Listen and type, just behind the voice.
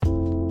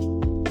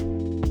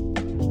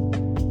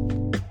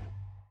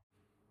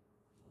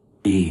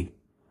B.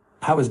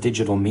 How has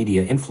digital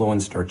media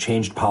influenced or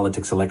changed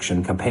politics,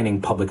 election,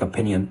 campaigning, public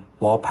opinion,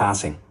 law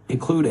passing?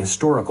 Include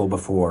historical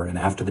before and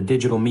after the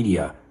digital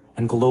media,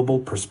 and global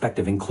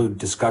perspective. Include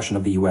discussion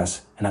of the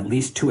U.S. and at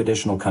least 2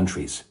 additional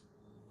countries.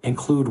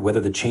 Include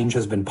whether the change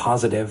has been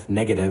positive,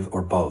 negative,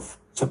 or both.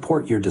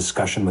 Support your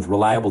discussion with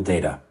reliable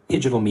data.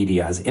 Digital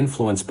media has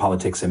influenced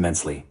politics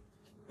immensely.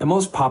 The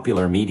most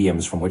popular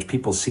mediums from which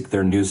people seek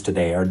their news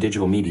today are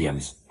digital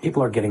mediums.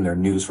 People are getting their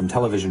news from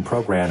television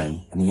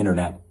programming and the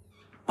internet.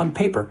 On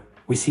paper,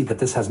 we see that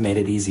this has made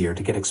it easier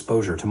to get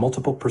exposure to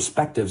multiple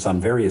perspectives on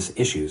various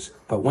issues,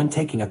 but when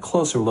taking a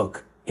closer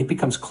look, it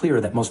becomes clear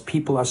that most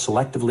people are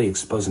selectively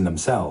exposing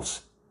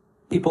themselves.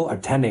 People are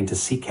tending to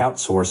seek out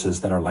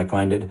sources that are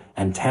like-minded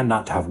and tend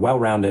not to have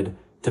well-rounded,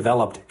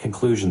 developed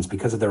conclusions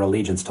because of their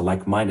allegiance to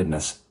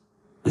like-mindedness.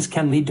 This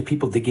can lead to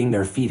people digging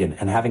their feet in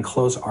and having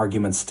close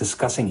arguments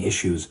discussing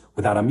issues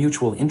without a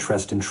mutual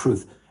interest in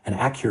truth and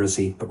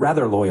accuracy, but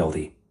rather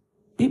loyalty.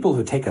 People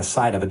who take a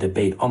side of a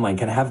debate online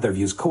can have their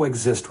views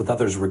coexist with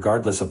others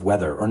regardless of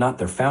whether or not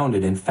they're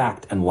founded in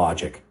fact and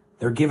logic.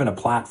 They're given a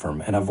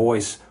platform and a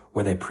voice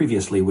where they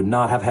previously would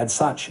not have had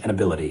such an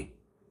ability.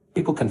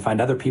 People can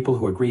find other people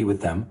who agree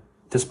with them,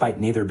 despite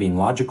neither being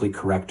logically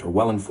correct or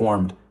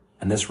well-informed,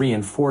 and this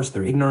reinforce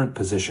their ignorant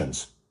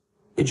positions.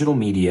 Digital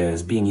media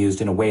is being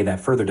used in a way that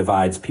further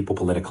divides people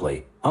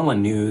politically.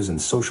 Online news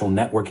and social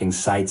networking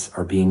sites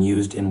are being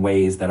used in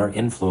ways that are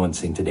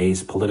influencing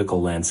today's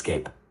political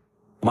landscape.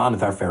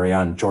 Manthar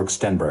Farian, Georg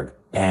Stenberg,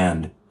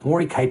 and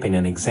Mori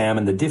Kaipainen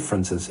examine the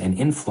differences in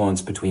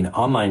influence between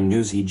online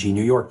news, e.g.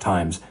 New York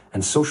Times,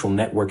 and social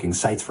networking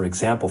sites, for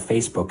example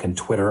Facebook and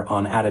Twitter,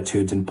 on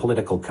attitudes in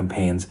political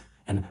campaigns,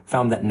 and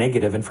found that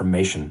negative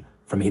information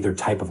from either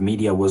type of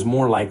media was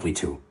more likely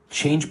to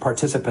change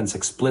participants'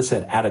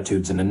 explicit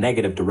attitudes in a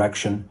negative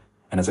direction,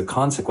 and as a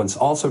consequence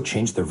also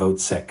change their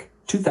vote.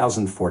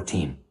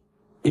 2014.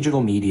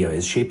 Digital media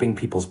is shaping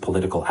people's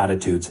political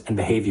attitudes and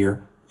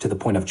behavior to the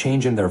point of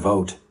change in their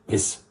vote.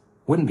 This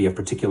wouldn't be of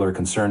particular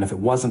concern if it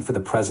wasn't for the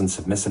presence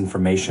of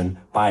misinformation,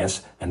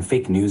 bias, and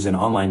fake news in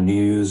online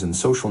news and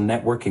social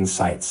networking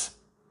sites.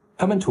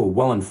 Coming to a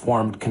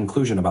well-informed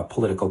conclusion about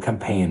political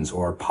campaigns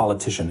or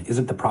politician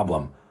isn't the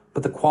problem,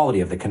 but the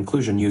quality of the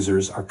conclusion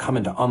users are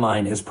coming to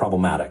online is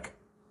problematic.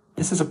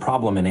 This is a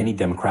problem in any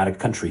democratic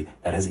country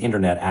that has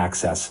internet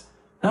access,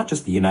 not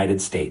just the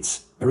United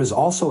States. There is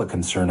also a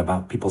concern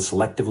about people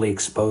selectively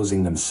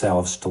exposing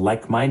themselves to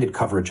like-minded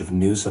coverage of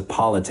news of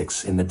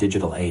politics in the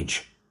digital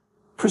age.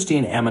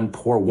 Christiane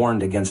Amanpour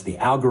warned against the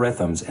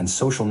algorithms and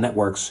social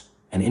networks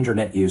and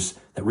internet use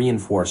that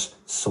reinforce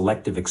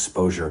selective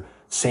exposure,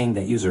 saying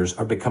that users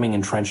are becoming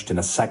entrenched in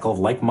a cycle of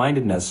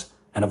like-mindedness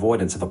and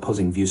avoidance of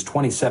opposing views.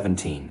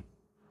 2017.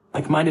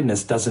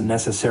 Like-mindedness doesn't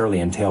necessarily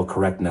entail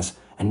correctness,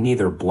 and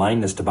neither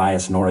blindness to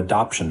bias nor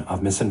adoption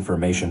of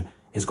misinformation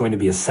is going to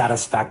be a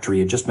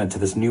satisfactory adjustment to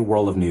this new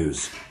world of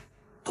news.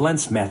 Glenn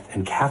Smith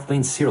and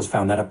Kathleen Searles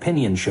found that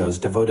opinion shows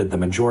devoted the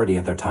majority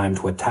of their time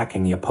to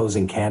attacking the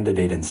opposing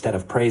candidate instead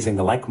of praising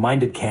the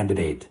like-minded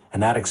candidate,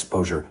 and that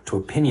exposure to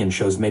opinion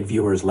shows made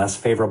viewers less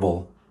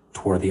favorable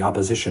toward the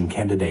opposition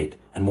candidate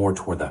and more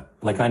toward the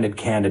like-minded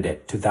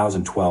candidate.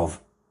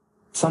 2012.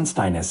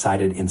 Sunstein, as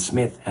cited in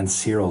Smith and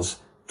Searles'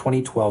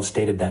 2012,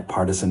 stated that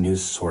partisan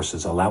news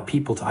sources allow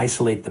people to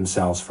isolate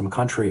themselves from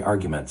contrary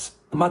arguments.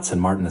 Mutz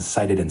and Martin, as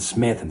cited in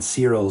Smith and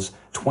Searles'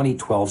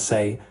 2012,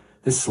 say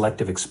this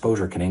selective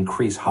exposure can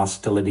increase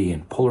hostility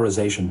and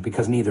polarization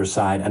because neither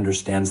side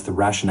understands the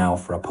rationale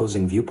for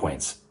opposing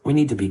viewpoints. We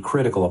need to be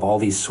critical of all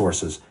these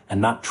sources and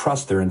not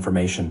trust their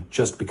information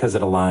just because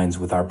it aligns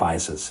with our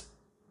biases.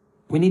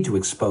 We need to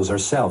expose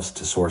ourselves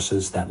to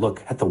sources that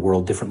look at the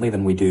world differently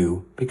than we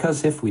do,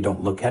 because if we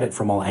don't look at it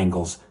from all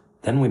angles,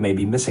 then we may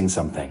be missing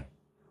something.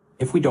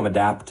 If we don't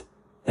adapt,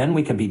 then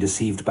we can be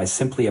deceived by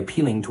simply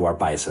appealing to our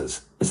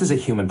biases. This is a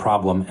human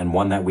problem and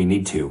one that we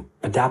need to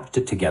adapt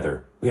to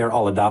together. We are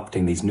all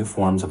adopting these new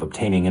forms of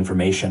obtaining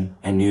information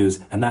and news,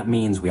 and that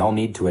means we all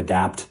need to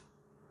adapt.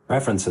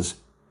 References: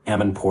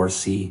 Amanpour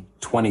C.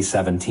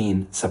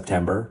 2017,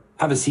 September.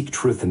 How to Seek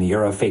Truth in the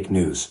Era of Fake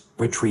News.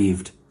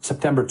 Retrieved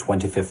September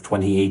 25,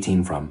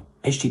 2018 from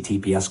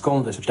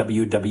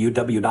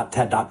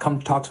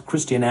https://www.ted.com. Talks with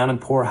Christiane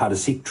Amanpour, How to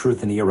Seek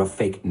Truth in the Era of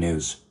Fake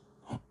News.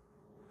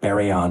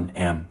 Farian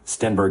M.,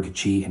 Stenberg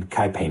G., and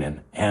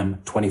Kaipainen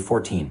M.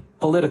 2014.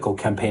 Political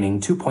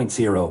Campaigning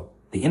 2.0,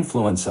 The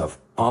Influence of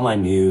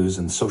Online News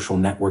and Social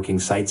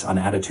Networking Sites on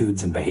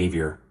Attitudes and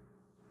Behavior.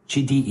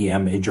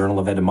 GDEM, A Journal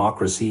of a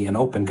Democracy and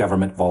Open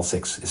Government, Vol.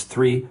 6 is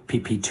 3,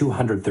 pp.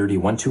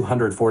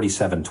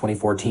 231-247,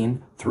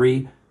 2014,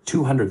 3,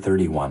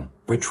 231.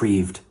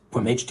 Retrieved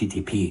from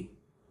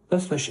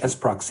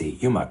http://sproxy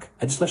UMUC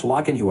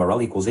 /login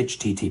URL equals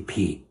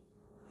http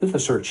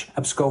 /search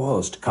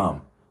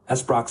abscohost.com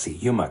sproxy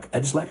UMUC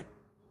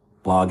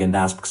login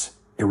asks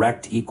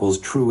erect equals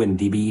true and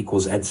db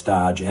equals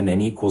edstodge and n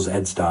equals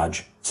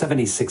edstodge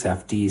 76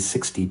 fd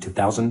 60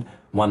 2000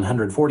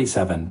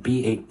 147,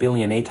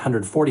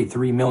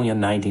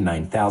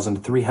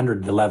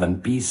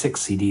 B8,843,099,311, B6,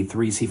 CD3,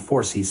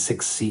 C4,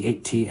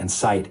 C6, C8T, and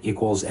site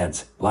equals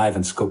eds, live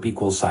and scope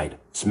equals site,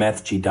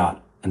 Smith G.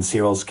 Dot, and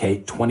Searles K.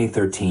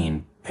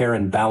 2013, fair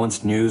and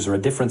balanced news or a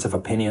difference of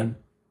opinion?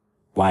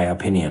 Why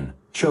opinion?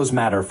 Shows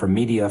matter for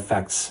media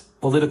effects.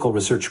 Political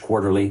Research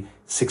Quarterly,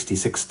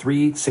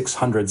 66.3,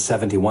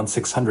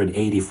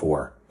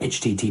 671-684,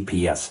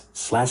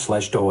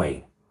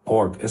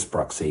 https://doi.org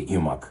isproxy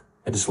umuk,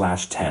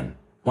 /10,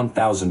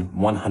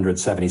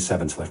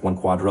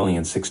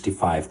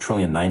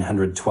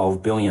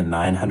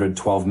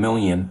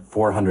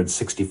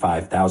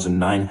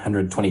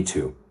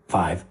 1165,912,912,465,922.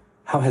 5.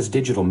 How has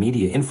digital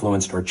media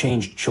influenced or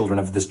changed children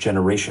of this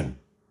generation?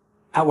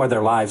 How are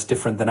their lives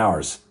different than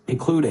ours?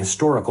 Include a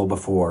historical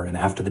before and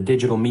after the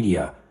digital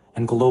media,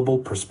 and global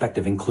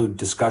perspective. Include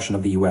discussion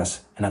of the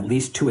U.S. and at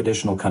least 2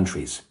 additional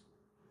countries.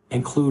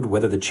 Include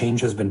whether the change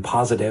has been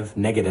positive,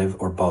 negative,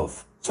 or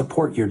both.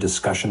 Support your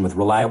discussion with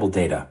reliable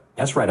data.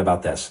 Yes, right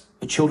about this.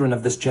 The children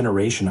of this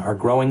generation are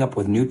growing up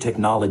with new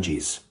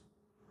technologies.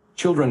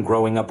 Children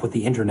growing up with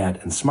the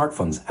internet and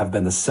smartphones have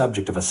been the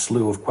subject of a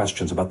slew of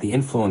questions about the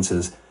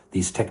influences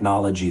these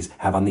technologies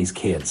have on these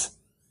kids.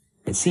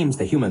 It seems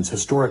that humans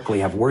historically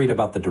have worried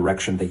about the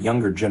direction that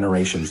younger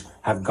generations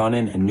have gone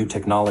in, and new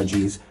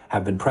technologies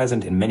have been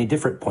present in many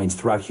different points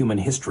throughout human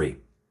history.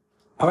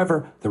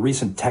 However, the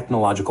recent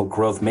technological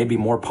growth may be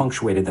more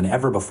punctuated than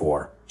ever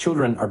before.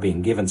 Children are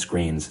being given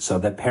screens so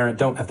that parent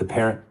don't have to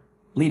parent,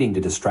 leading to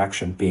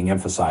distraction being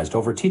emphasized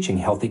over teaching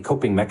healthy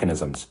coping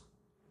mechanisms.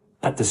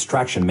 That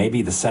distraction may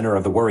be the center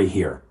of the worry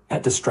here.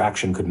 That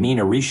distraction could mean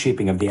a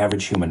reshaping of the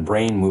average human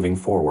brain moving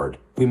forward.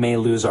 We may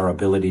lose our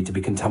ability to be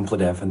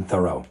contemplative and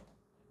thorough.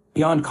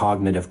 Beyond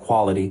cognitive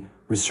quality,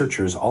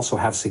 researchers also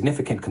have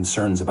significant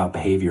concerns about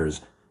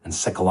behaviors and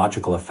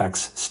psychological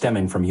effects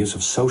stemming from use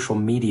of social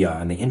media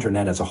and the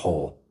internet as a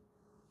whole.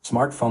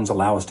 Smartphones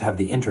allow us to have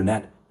the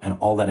internet and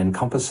all that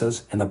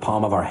encompasses in the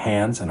palm of our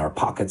hands and our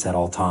pockets at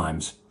all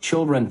times.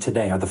 Children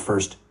today are the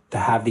first to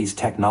have these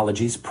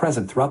technologies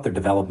present throughout their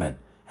development,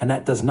 and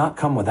that does not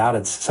come without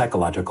its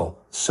psychological,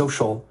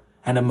 social,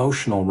 and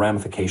emotional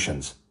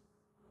ramifications.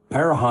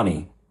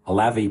 Parahani,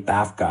 Alavi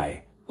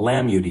Bafgai,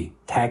 Lamudi,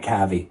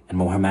 Takhavi, and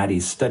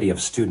Mohammadi's study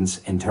of students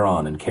in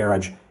Tehran and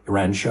Karaj,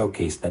 Iran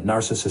showcased that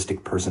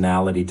narcissistic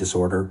personality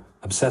disorder,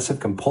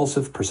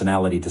 obsessive-compulsive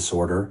personality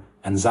disorder,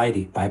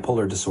 anxiety,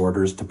 bipolar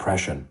disorders,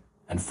 depression,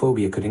 and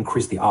phobia could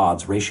increase the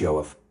odds ratio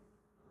of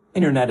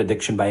internet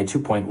addiction by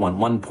 2.1,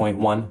 1.1,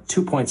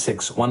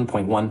 2.6,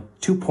 1.1,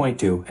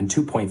 2.2, and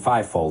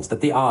 2.5 folds, that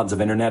the odds of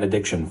internet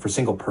addiction for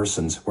single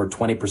persons were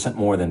 20%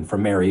 more than for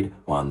married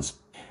ones.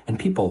 And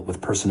people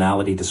with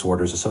personality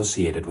disorders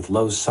associated with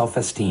low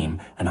self-esteem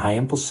and high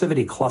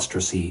impulsivity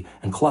cluster C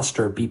and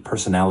cluster B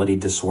personality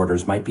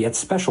disorders might be at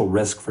special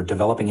risk for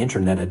developing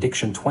internet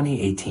addiction.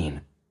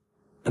 2018.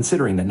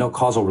 Considering that no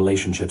causal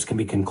relationships can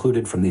be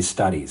concluded from these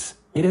studies,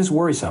 it is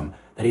worrisome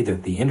that either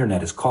the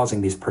internet is causing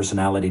these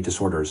personality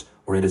disorders,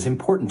 or it is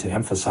important to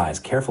emphasize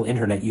careful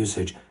internet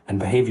usage and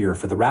behavior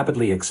for the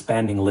rapidly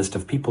expanding list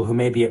of people who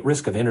may be at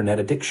risk of internet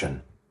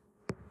addiction.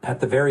 At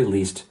the very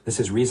least, this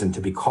is reason to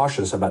be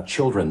cautious about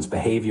children's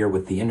behavior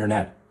with the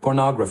internet.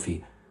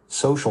 Pornography,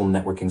 social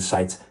networking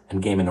sites,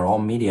 and gaming are all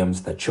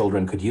mediums that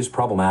children could use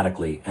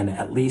problematically and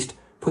at least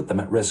put them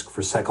at risk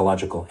for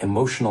psychological,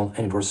 emotional,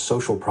 and/or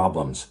social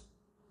problems.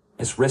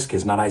 This risk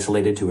is not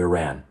isolated to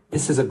Iran.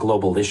 This is a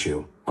global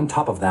issue. On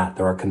top of that,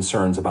 there are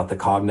concerns about the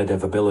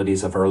cognitive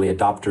abilities of early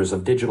adopters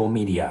of digital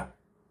media.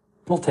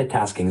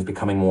 Multitasking is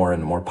becoming more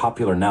and more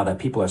popular now that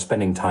people are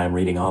spending time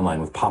reading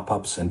online with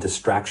pop-ups and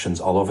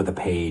distractions all over the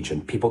page,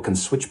 and people can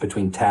switch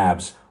between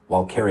tabs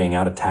while carrying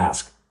out a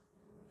task.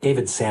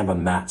 David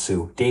Samban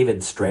Matsu,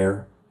 David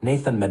Strayer,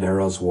 Nathan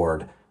Medeiros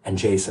Ward, and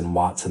Jason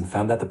Watson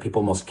found that the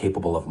people most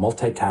capable of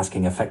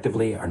multitasking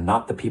effectively are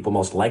not the people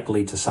most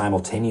likely to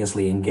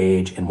simultaneously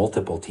engage in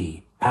multiple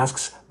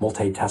tasks.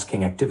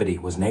 Multitasking activity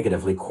was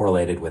negatively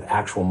correlated with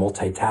actual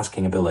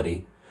multitasking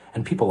ability,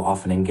 and people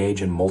often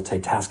engage in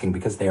multitasking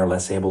because they are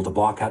less able to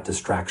block out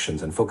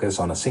distractions and focus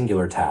on a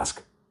singular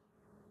task.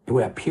 It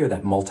would appear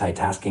that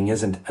multitasking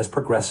isn't as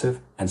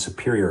progressive and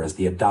superior as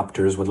the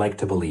adopters would like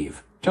to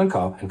believe.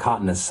 Junko and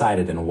Cotton, as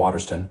cited in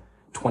Waterston,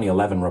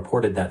 2011,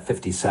 reported that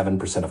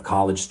 57% of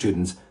college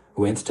students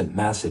who instant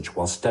message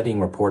while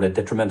studying report a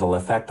detrimental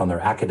effect on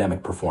their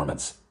academic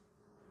performance.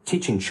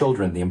 Teaching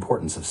children the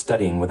importance of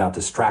studying without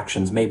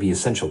distractions may be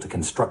essential to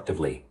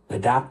constructively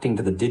adapting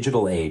to the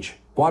digital age.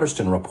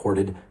 Waterston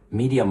reported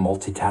media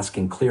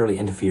multitasking clearly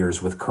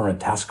interferes with current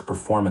task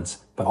performance,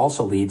 but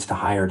also leads to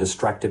higher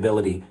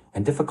distractibility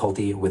and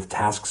difficulty with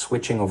task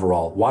switching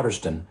overall.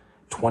 Waterston,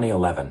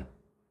 2011.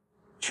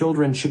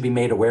 Children should be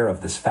made aware of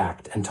this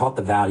fact and taught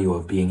the value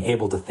of being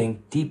able to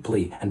think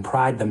deeply and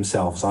pride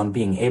themselves on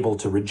being able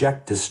to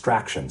reject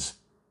distractions.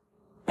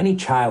 Any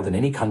child in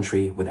any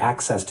country with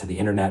access to the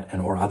internet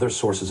and or other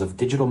sources of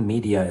digital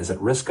media is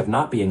at risk of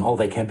not being all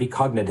they can be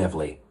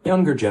cognitively.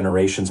 Younger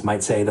generations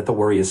might say that the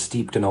worry is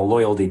steeped in a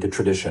loyalty to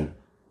tradition,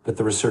 but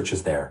the research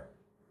is there.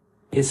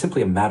 It is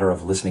simply a matter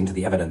of listening to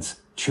the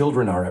evidence.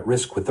 Children are at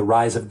risk with the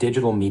rise of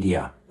digital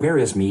media.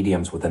 Various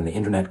mediums within the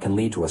internet can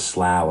lead to a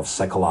slough of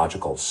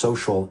psychological,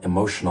 social,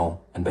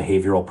 emotional, and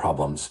behavioral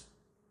problems.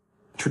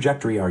 The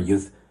trajectory our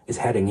youth is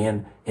heading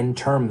in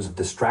terms of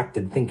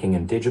distracted thinking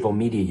and digital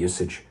media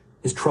usage,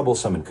 is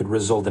troublesome and could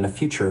result in a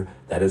future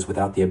that is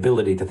without the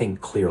ability to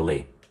think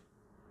clearly.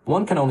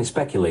 One can only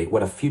speculate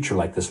what a future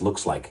like this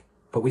looks like,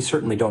 but we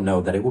certainly don't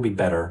know that it will be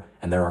better,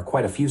 and there are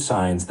quite a few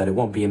signs that it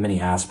won't be in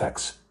many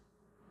aspects.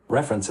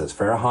 References: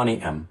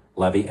 Farahani M.,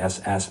 Levy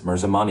S.S.,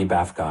 Mirzamani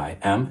Bafgai,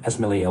 M.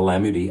 Esmili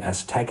Elamudi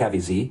S.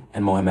 Takavizi,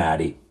 and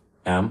Mohammadi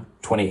M.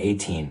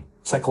 2018.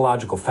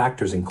 Psychological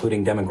factors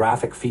including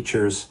demographic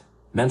features,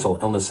 mental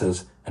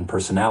illnesses, and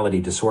personality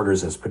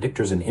disorders as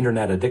predictors in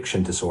internet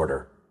addiction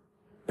disorder.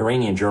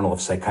 Iranian Journal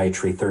of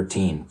Psychiatry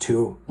 13,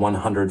 2,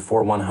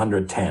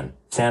 100-4-110.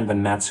 Sanvan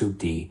Matsu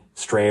D.,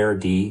 Strayer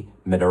D.,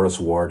 Medeiros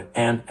Ward,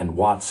 Ann and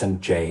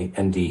Watson J.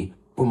 and D.,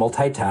 who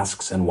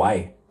multitasks and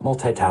why.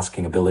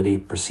 Multitasking ability,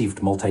 perceived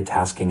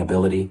multitasking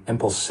ability,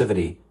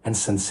 impulsivity, and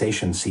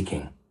sensation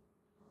seeking.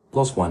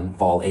 Los 1,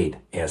 Vol 8,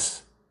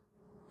 S.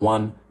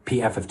 1,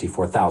 PF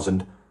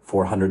 54000,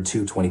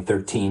 402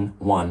 2013,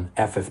 1,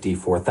 F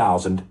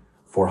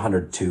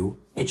 402,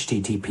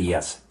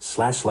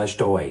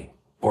 https://doi.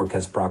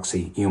 Orcas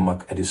proxy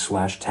UMUC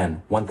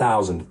edu/10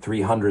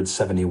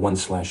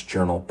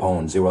 1371/journal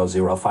pone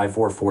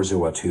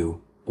 0054402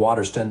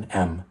 Waterston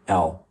M.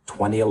 L.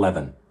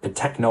 2011 The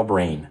Techno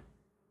Brain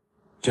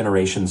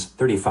Generations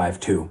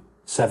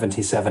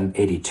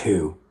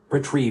 35-2-7782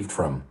 retrieved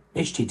from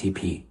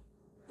http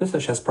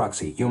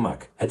 /proxy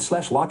UMUC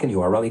 /login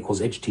URL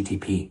equals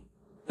http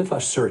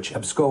 /search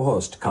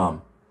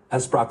abscohost.com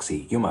as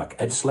proxy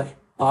UMUC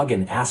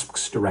login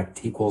asks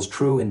direct equals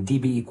true and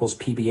db equals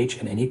pbh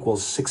and n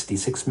equals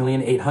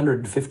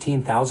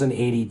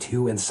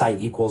 66,815,082 and site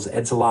equals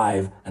eds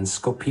alive and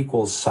scope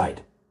equals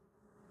site.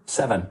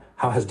 7.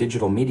 How has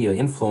digital media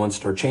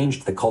influenced or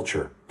changed the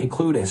culture?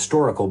 Include a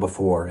historical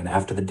before and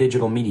after the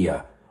digital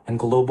media, and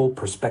global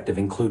perspective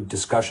include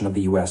discussion of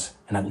the US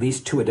and at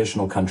least 2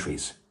 additional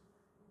countries.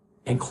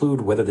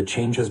 Include whether the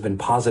change has been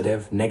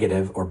positive,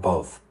 negative, or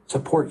both.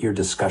 Support your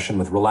discussion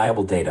with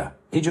reliable data.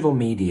 Digital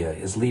media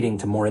is leading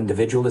to more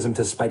individualism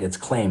despite its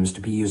claims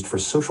to be used for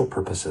social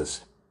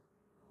purposes.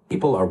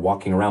 People are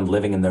walking around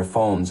living in their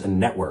phones and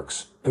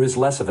networks. There is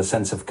less of a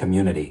sense of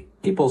community.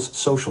 People's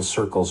social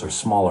circles are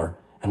smaller,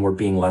 and we're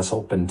being less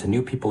open to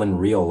new people in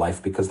real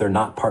life because they're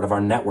not part of our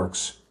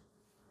networks.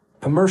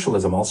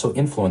 Commercialism also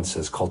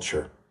influences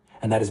culture,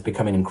 and that is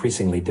becoming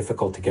increasingly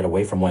difficult to get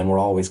away from when we're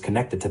always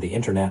connected to the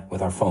internet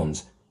with our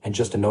phones and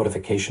just a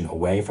notification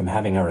away from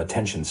having our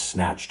attention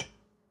snatched.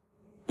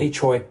 Lee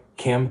Choi,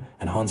 Kim,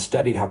 and Han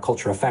studied how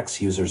culture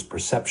affects users'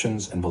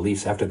 perceptions and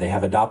beliefs after they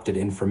have adopted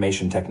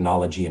information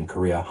technology in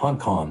Korea, Hong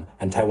Kong,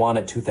 and Taiwan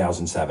at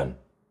 2007.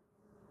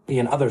 Lee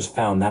and others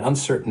found that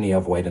uncertainty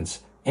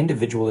avoidance,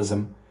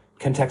 individualism,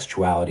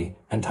 contextuality,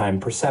 and time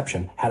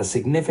perception had a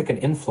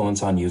significant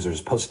influence on users'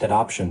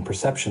 post-adoption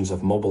perceptions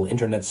of mobile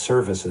internet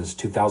services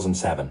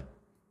 2007.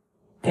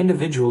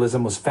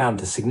 Individualism was found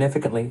to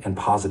significantly and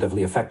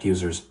positively affect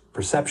users'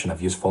 perception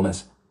of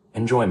usefulness,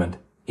 enjoyment,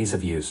 ease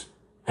of use,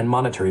 and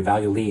monetary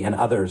value. Lee and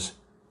others,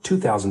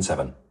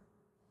 2007.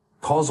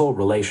 Causal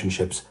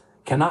relationships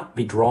cannot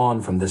be drawn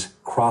from this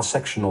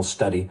cross-sectional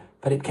study,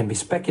 but it can be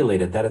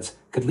speculated that it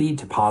could lead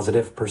to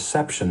positive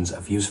perceptions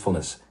of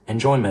usefulness,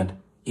 enjoyment,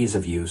 ease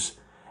of use,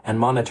 and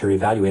monetary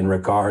value in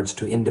regards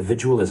to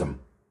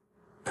individualism.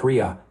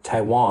 Korea,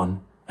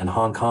 Taiwan, and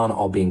Hong Kong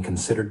all being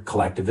considered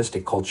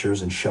collectivistic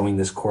cultures and showing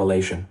this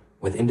correlation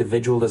with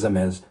individualism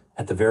as,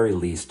 at the very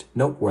least,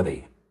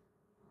 noteworthy.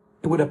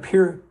 It would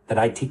appear that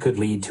IT could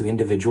lead to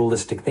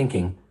individualistic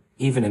thinking,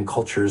 even in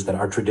cultures that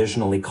are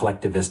traditionally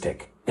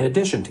collectivistic. In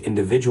addition to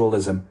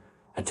individualism,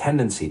 a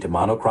tendency to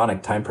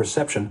monochronic time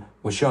perception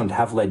was shown to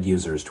have led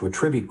users to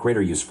attribute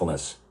greater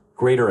usefulness,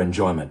 greater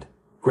enjoyment,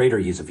 greater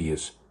ease of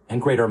use,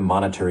 and greater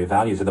monetary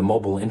value to the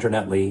mobile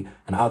internet. Lee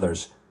and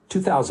others,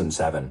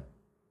 2007.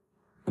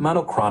 The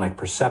monochronic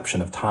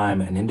perception of time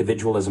and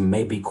individualism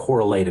may be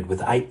correlated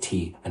with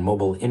IT and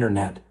mobile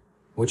internet,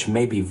 which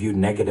may be viewed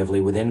negatively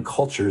within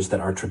cultures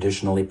that are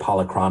traditionally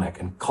polychronic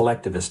and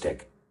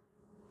collectivistic.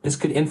 This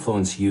could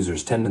influence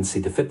users'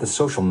 tendency to fit the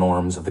social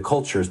norms of the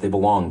cultures they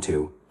belong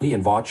to. Lee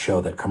and Vaught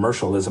show that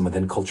commercialism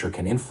within culture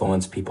can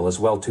influence people as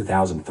well.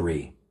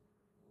 2003.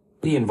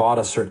 Lee and Vaught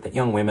assert that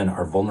young women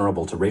are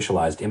vulnerable to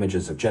racialized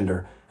images of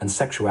gender and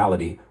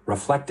sexuality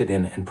reflected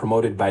in and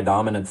promoted by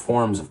dominant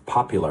forms of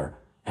popular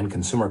and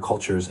consumer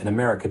cultures in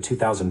America.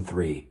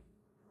 2003.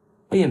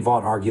 Lee and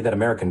Vaught argue that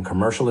American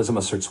commercialism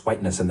asserts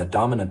whiteness in the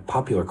dominant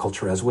popular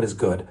culture as what is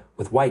good,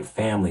 with white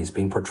families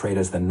being portrayed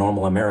as the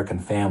normal American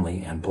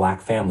family and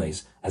black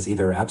families as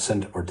either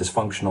absent or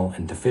dysfunctional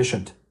and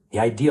deficient, the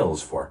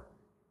ideals for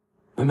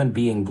women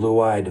being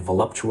blue-eyed,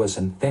 voluptuous,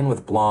 and thin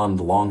with blonde,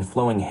 long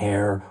flowing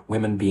hair,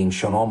 women being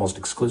shown almost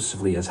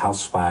exclusively as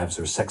housewives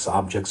or sex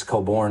objects.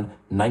 Colborn,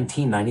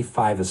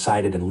 1995, is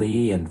cited in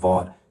Lee and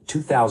Vaught,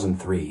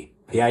 2003.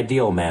 The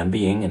ideal man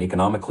being an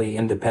economically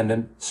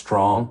independent,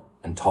 strong,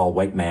 and tall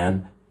white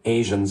man,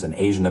 Asians and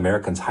Asian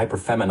Americans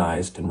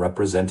hyperfeminized and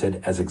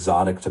represented as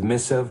exotic,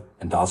 submissive,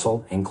 and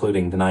docile,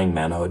 including denying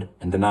manhood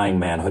and denying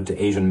manhood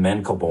to Asian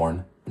men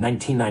born.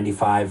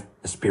 1995,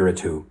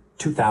 Espiritu.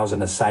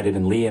 2000, as cited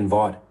in Lee and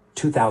Vaught.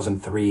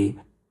 2003.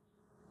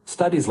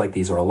 Studies like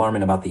these are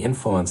alarming about the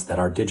influence that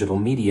our digital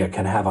media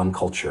can have on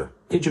culture.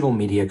 Digital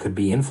media could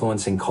be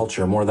influencing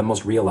culture more than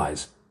most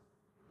realize.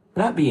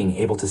 Not being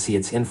able to see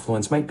its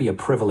influence might be a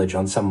privilege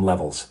on some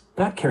levels.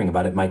 Not caring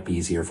about it might be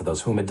easier for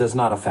those whom it does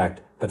not affect,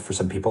 but for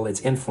some people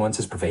its influence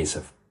is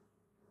pervasive.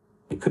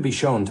 It could be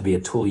shown to be a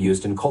tool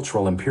used in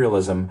cultural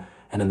imperialism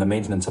and in the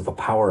maintenance of a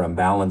power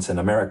imbalance in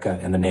America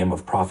in the name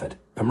of profit.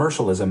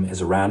 Commercialism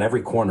is around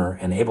every corner,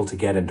 and able to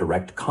get in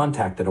direct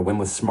contact at a whim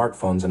with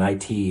smartphones and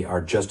IT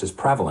are just as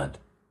prevalent.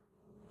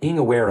 Being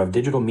aware of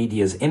digital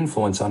media's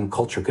influence on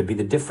culture could be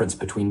the difference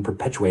between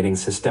perpetuating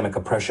systemic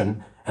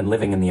oppression and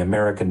living in the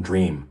American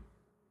dream.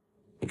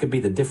 It could be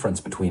the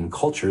difference between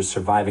cultures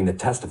surviving the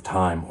test of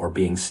time or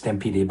being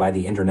stampeded by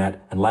the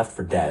internet and left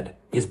for dead.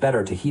 It is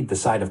better to heed the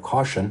side of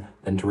caution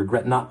than to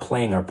regret not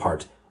playing our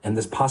part in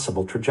this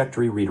possible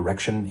trajectory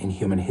redirection in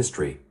human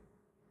history.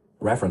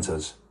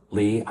 References: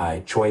 Lee,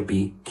 I, Choi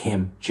B,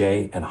 Kim,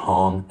 J, and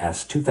Hong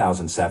S.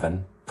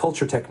 2007,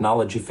 Culture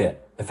Technology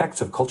Fit,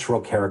 Effects of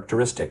Cultural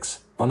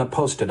Characteristics on the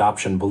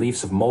Post-Adoption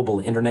Beliefs of Mobile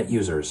Internet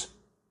Users.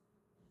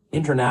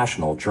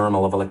 International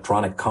Journal of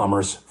Electronic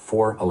Commerce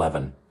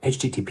 411,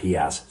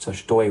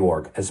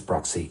 https://doi.org as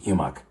proxy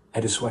UMAC,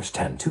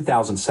 edu/10,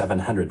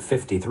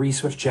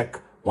 2753/check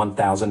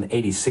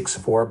 1086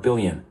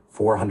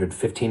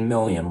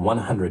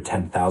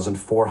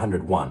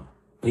 4,415,110,401,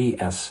 Lee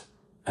S.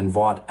 and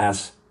Vaught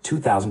S.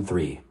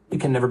 2003. You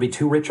can never be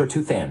too rich or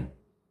too thin.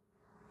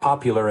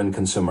 Popular and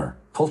Consumer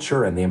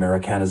Culture and the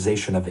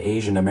Americanization of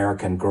Asian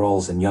American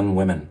Girls and Young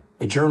Women,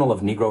 a Journal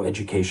of Negro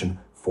Education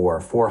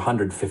for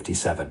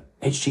 457,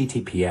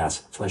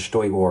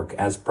 https://doi.org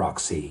as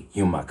proxy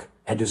UMAC,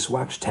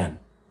 edu/10,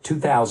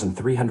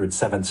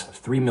 2307,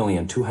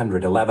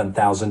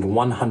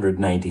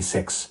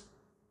 3,211,196.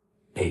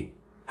 8.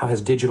 How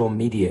has digital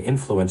media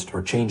influenced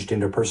or changed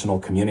interpersonal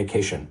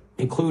communication?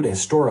 Include a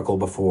historical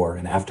before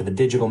and after the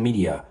digital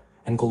media,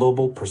 and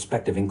global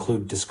perspective.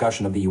 Include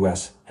discussion of the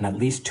U.S. and at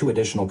least 2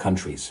 additional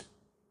countries.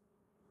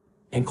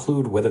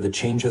 Include whether the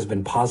change has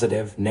been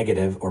positive,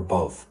 negative, or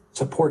both.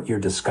 Support your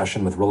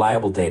discussion with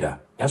reliable data.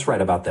 Yes,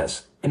 right about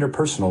this.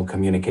 Interpersonal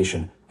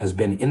communication has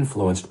been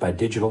influenced by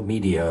digital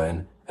media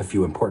in a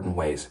few important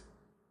ways.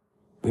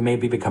 We may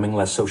be becoming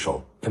less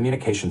social.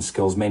 Communication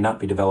skills may not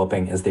be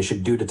developing as they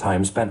should due to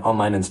time spent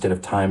online instead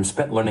of time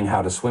spent learning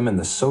how to swim in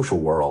the social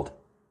world.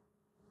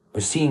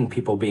 We're seeing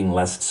people being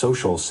less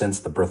social since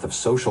the birth of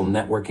social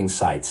networking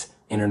sites,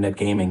 internet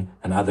gaming,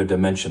 and other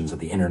dimensions of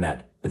the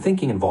internet. The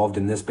thinking involved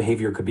in this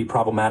behavior could be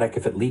problematic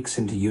if it leaks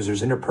into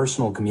users'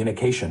 interpersonal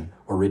communication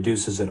or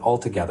reduces it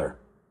altogether.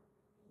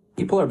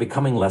 People are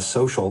becoming less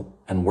social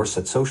and worse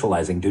at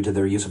socializing due to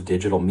their use of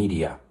digital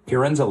media.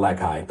 Pirenza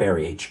Lekai,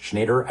 Barry H.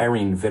 Schneider,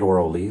 Irene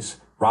Vidorolis,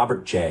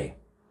 Robert J.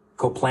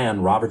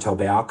 Coplan, Roberto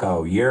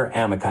Beaco, Yer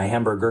Amakai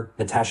Hamburger,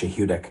 Natasha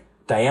Hudick,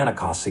 Diana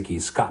Kosicki,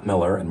 Scott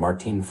Miller, and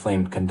Martine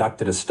Flame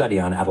conducted a study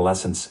on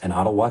adolescence in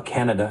Ottawa,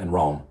 Canada, and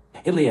Rome,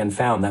 Italy, and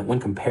found that when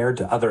compared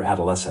to other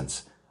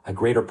adolescents, a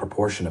greater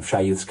proportion of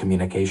shy youth's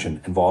communication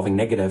involving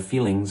negative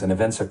feelings and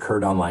events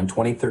occurred online.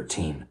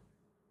 2013.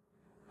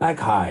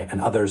 Lekai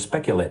and others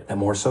speculate that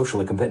more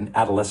socially competent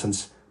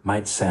adolescents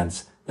might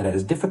sense that it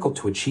is difficult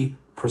to achieve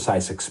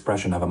precise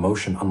expression of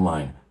emotion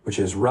online, which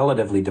is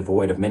relatively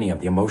devoid of many of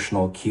the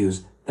emotional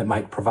cues that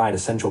might provide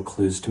essential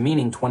clues to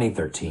meaning.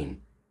 2013.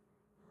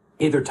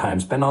 Either time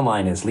spent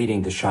online is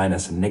leading to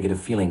shyness and negative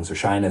feelings, or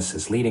shyness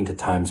is leading to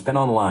time spent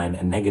online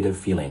and negative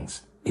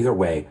feelings. Either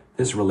way,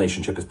 this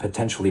relationship is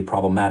potentially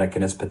problematic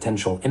in its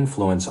potential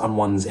influence on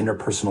one's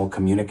interpersonal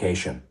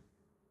communication.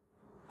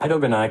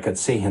 Aydogan Aykat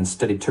Seyhan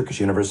studied Turkish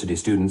university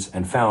students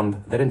and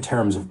found that in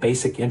terms of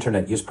basic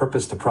internet use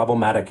purpose to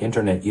problematic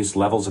internet use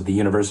levels of the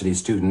university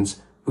students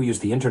who use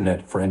the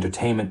internet for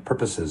entertainment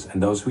purposes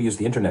and those who use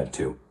the internet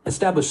to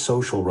establish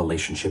social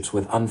relationships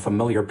with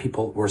unfamiliar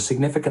people were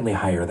significantly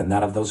higher than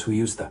that of those who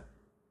use the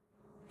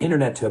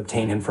internet to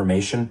obtain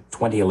information.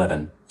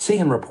 2011.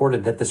 Seyhan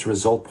reported that this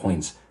result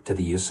points to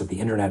the use of the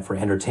internet for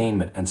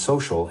entertainment and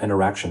social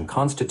interaction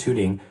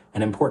constituting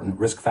an important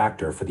risk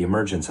factor for the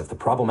emergence of the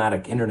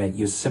problematic internet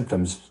use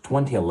symptoms.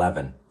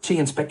 2011.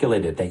 Seyhan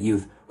speculated that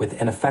youth with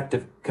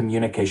ineffective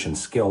communication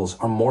skills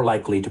are more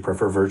likely to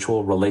prefer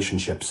virtual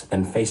relationships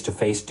than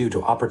face-to-face due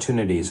to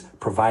opportunities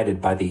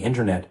provided by the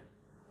internet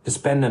to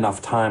spend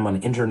enough time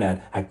on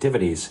internet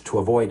activities to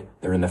avoid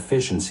their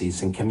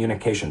inefficiencies in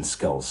communication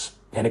skills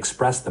and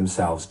express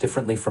themselves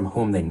differently from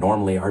whom they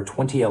normally are.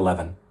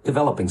 2011.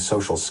 Developing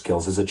social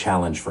skills is a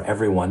challenge for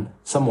everyone,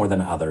 some more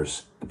than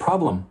others. The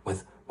problem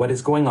with what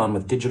is going on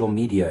with digital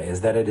media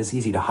is that it is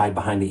easy to hide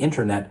behind the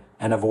internet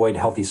and avoid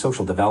healthy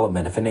social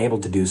development if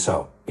enabled to do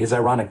so. It is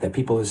ironic that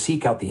people who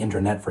seek out the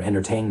internet for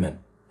entertainment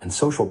and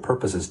social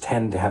purposes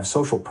tend to have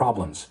social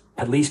problems,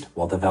 at least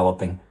while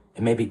developing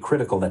it may be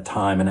critical that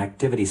time and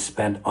activity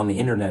spent on the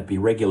internet be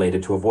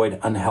regulated to avoid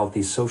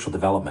unhealthy social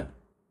development.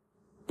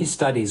 These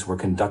studies were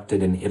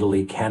conducted in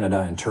Italy,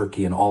 Canada, and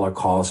Turkey, and all are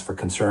cause for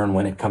concern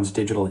when it comes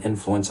to digital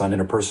influence on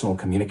interpersonal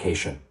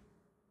communication.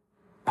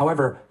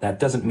 However, that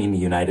doesn't mean the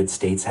United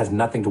States has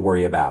nothing to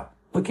worry about.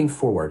 Looking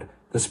forward,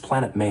 this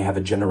planet may have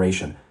a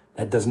generation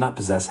that does not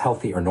possess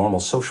healthy or normal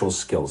social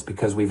skills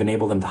because we've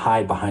enabled them to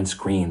hide behind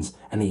screens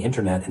and the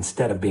internet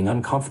instead of being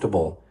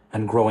uncomfortable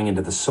and growing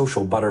into the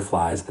social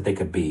butterflies that they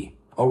could be.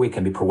 Or we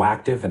can be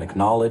proactive and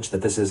acknowledge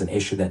that this is an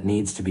issue that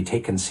needs to be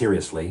taken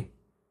seriously.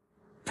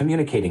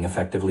 Communicating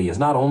effectively is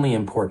not only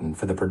important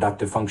for the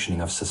productive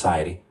functioning of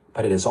society,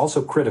 but it is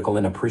also critical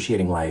in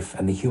appreciating life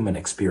and the human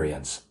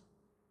experience.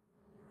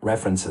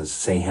 References: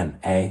 Sahin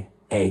A.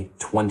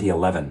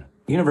 2011.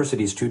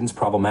 University Students'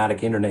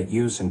 Problematic Internet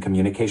Use and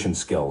Communication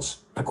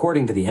Skills.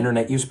 According to the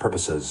Internet Use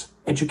Purposes,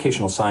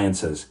 Educational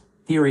Sciences,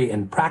 Theory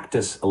and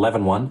Practice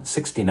 11.1,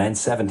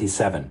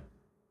 6977.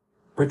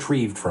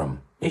 Retrieved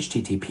from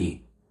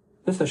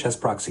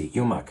http://proxy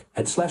UMUC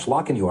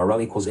 /login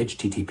URL equals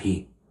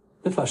http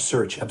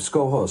 /search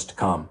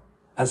ebscohost.com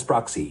as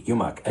proxy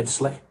UMUC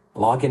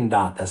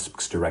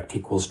login.direct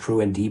equals true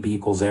and db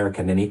equals eric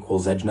and n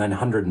equals edge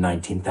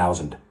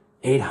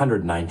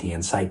 919,890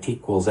 and site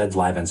equals edge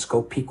live and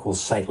scope equals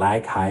site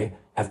lag high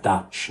f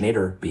dot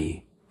Schneider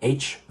b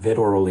h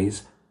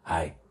vidorolis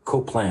I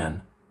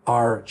coplan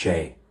r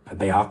j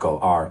Bayako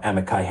r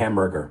Amakai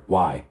hamburger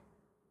y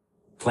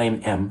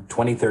Flame M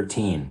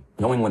 2013.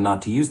 Knowing when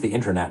not to use the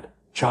internet.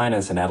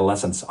 China's and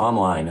adolescents'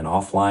 online and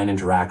offline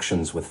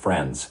interactions with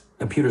friends.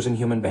 Computers and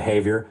Human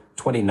Behavior,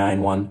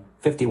 29.1,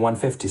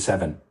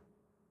 5157.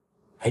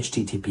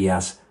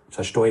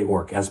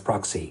 https://org as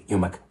proxy,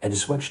 UMUC,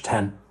 edgeswitch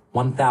 10,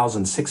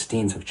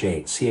 1016 of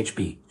J,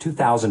 CHB,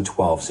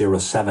 2012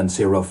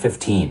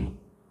 07015.